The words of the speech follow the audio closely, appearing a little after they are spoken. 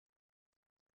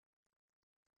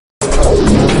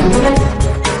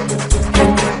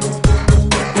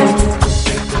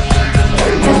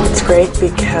It's great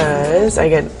because I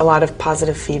get a lot of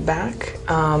positive feedback.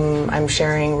 I'm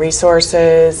sharing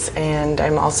resources, and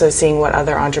I'm also seeing what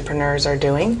other entrepreneurs are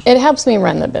doing. It helps me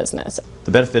run the business.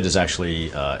 The benefit is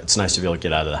actually, it's nice to be able to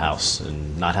get out of the house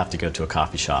and not have to go to a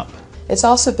coffee shop. It's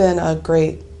also been a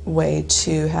great way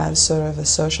to have sort of a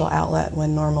social outlet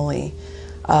when normally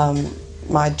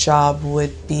my job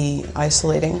would be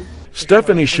isolating.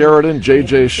 Stephanie Sheridan,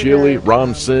 J.J. Shealy,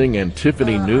 Ron Singh, and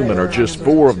Tiffany Newman are just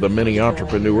 4 of the many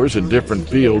entrepreneurs in different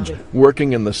fields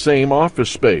working in the same office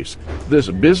space. This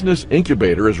business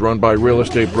incubator is run by real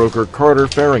estate broker Carter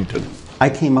Farrington. I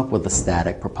came up with a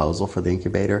static proposal for the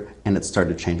incubator, and it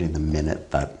started changing the minute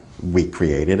that we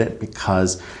created it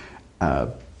because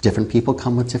different people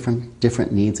come with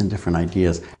different needs and different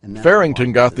ideas. And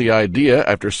Farrington got the idea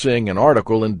after seeing an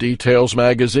article in Details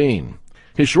magazine.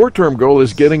 His short-term goal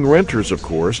is getting renters, of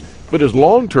course, but his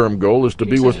long-term goal is to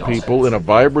be with people in a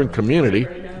vibrant community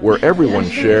where everyone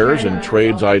shares and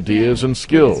trades ideas and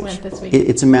skills.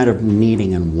 It's a matter of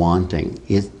needing and wanting.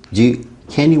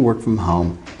 Can you work from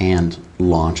home and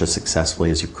launch as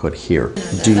successfully as you could here?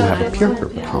 Do you have a peer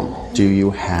group at home? Do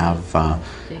you have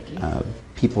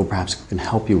people perhaps who can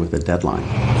help you with a deadline?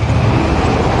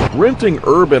 Renting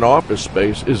urban office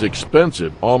space is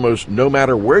expensive almost no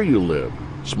matter where you live.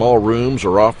 Small rooms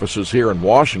or offices here in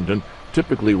Washington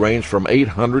typically range from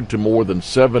 $800 to more than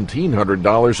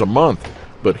 $1,700 a month.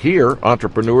 But here,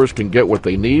 entrepreneurs can get what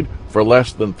they need for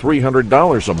less than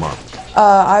 $300 a month.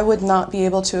 I would not be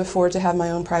able to afford to have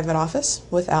my own private office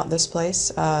without this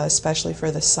place, especially for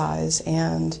the size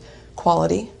and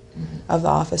quality of the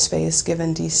office space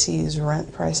given DC's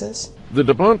rent prices. The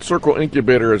DuPont Circle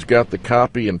Incubator has got the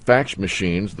copy and fax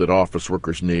machines that office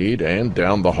workers need, and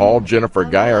down the hall, Jennifer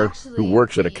Geyer, who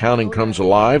works at Accounting Comes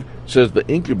Alive, says the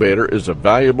incubator is a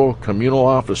valuable communal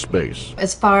office space.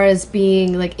 As far as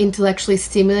being like intellectually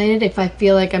stimulated, if I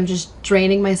feel like I'm just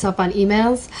draining myself on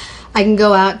emails, I can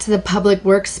go out to the public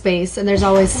workspace and there's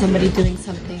always somebody doing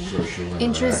something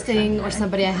interesting or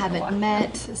somebody I haven't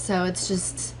met, so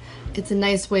it's a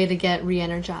nice way to get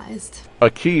re-energized. A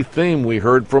key theme we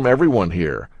heard from everyone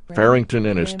here. Farrington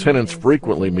and his tenants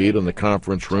frequently meet in the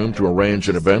conference room to arrange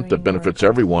an event that benefits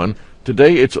everyone.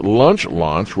 Today it's Lunch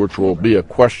Launch, which will be a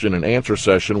question and answer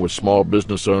session with small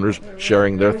business owners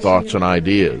sharing their thoughts and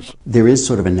ideas. There is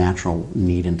sort of a natural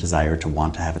need and desire to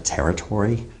want to have a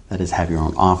territory, that is, have your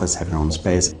own office, have your own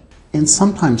space. And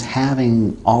sometimes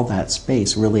having all that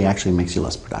space really actually makes you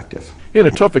less productive. In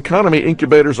a tough economy,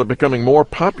 incubators are becoming more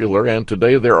popular, and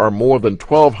today there are more than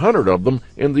 1,200 of them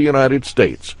in the United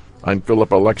States. I'm Philip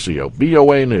Alexio,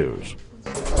 BOA News.